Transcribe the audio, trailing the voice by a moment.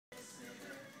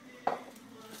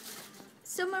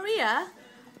So Maria,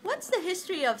 what's the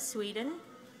history of Sweden?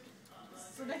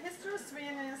 So the history of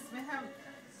Sweden is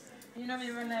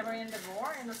we were never in the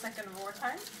war, in the Second War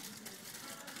time,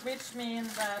 which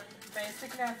means that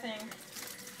basically I think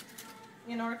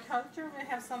in our culture we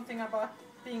have something about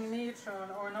being neutral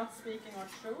or not speaking our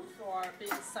truth or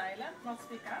being silent, not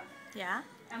speak up. Yeah.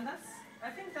 And I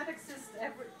think that exists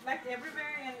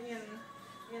everywhere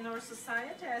in our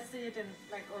society. I see it in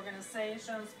like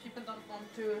organizations. People don't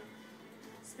want to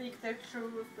speak their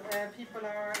truth. People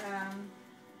are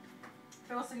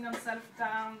closing themselves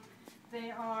down.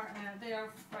 They are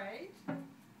afraid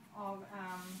of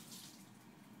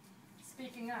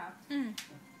speaking up. Mm.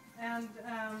 And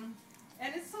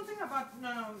it's something about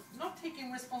not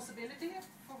taking responsibility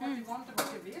for what you want or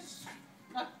what you wish.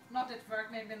 Not at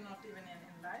work, maybe not even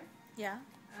in life. Yeah.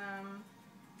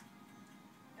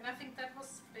 And I think that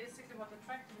was basically what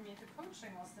attracted me to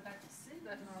coaching, was that I could see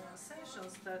that in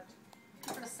organizations that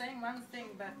people are saying one thing,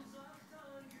 but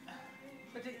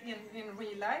in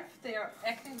real life they are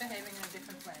acting, behaving in a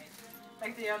different way.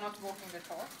 Like they are not walking the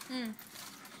talk. Mm.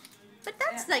 But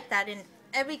that's like that in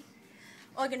every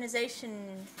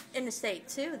organization in the state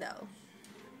too, though.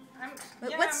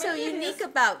 But what's so unique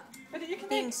about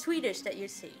being Swedish that you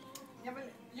see? Yeah,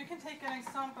 but you can take an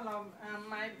example of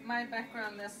my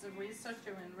background as a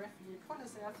researcher in refugee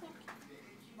policy. I think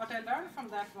what I learned from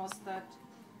that was that,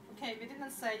 okay, we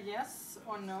didn't say yes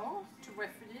or no to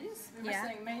refugees. We were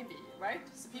saying maybe, right?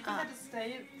 So people had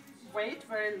to wait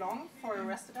very long for a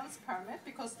residence permit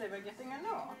because they were getting a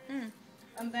no. Mm.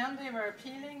 And then they were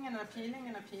appealing and appealing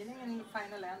and appealing, and in the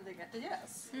final end they get a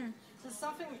yes. Mm. So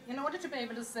something, in order to be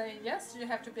able to say yes, you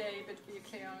have to be able to be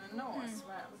clear on a no as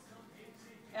well.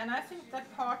 And I think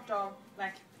that part of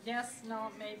like yes,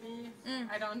 no, maybe,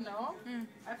 I don't know,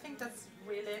 I think that's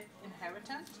really inherent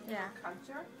in our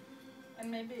culture. And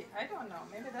maybe, I don't know,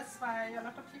 maybe that's why a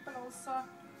lot of people also...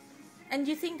 And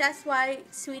you think that's why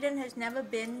Sweden has never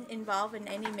been involved in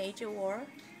any major war?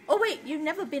 Oh wait, you've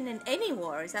never been in any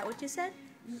war, is that what you said?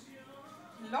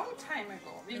 Long time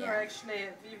ago, we were,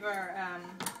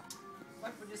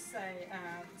 what would you say,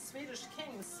 Swedish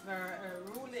kings were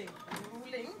ruling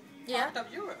part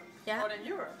of Europe, Northern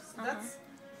Europe. So that's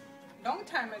long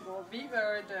time ago. We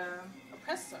were the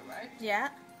oppressor, right? Yeah.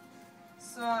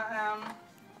 So,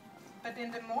 but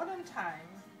in the modern time,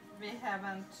 we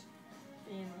haven't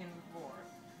been in war.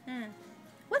 Mm.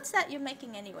 What's that you're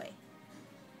making anyway?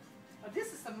 Oh,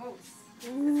 this is a moose.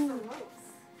 Ooh. It's a moose.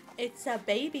 It's a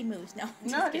baby moose. No,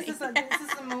 this is a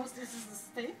moose. This is a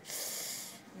steak.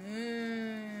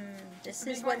 This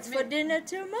is what's for dinner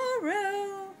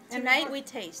tomorrow. Tonight we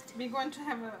taste. We're going to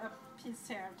have a piece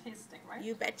here of tasting, right?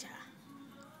 You betcha.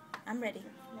 I'm ready.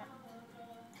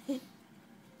 Yeah.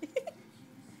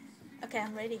 Okay,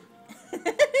 I'm ready.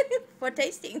 For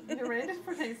tasting. You're ready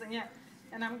for tasting, yeah.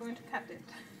 And I'm going to cut it.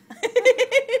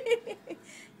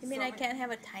 You mean I can't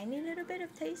have a tiny little bit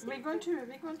of tasting? We're going to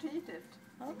eat it.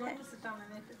 Okay. We're going to sit down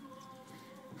and eat it.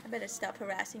 I better stop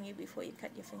harassing you before you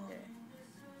cut your finger.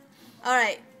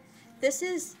 Alright, this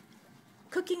is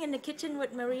Cooking in the Kitchen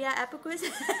with Maria Appelqvist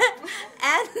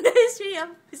and the history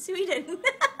of Sweden.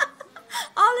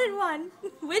 All in one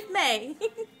with May.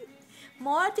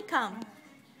 More to come.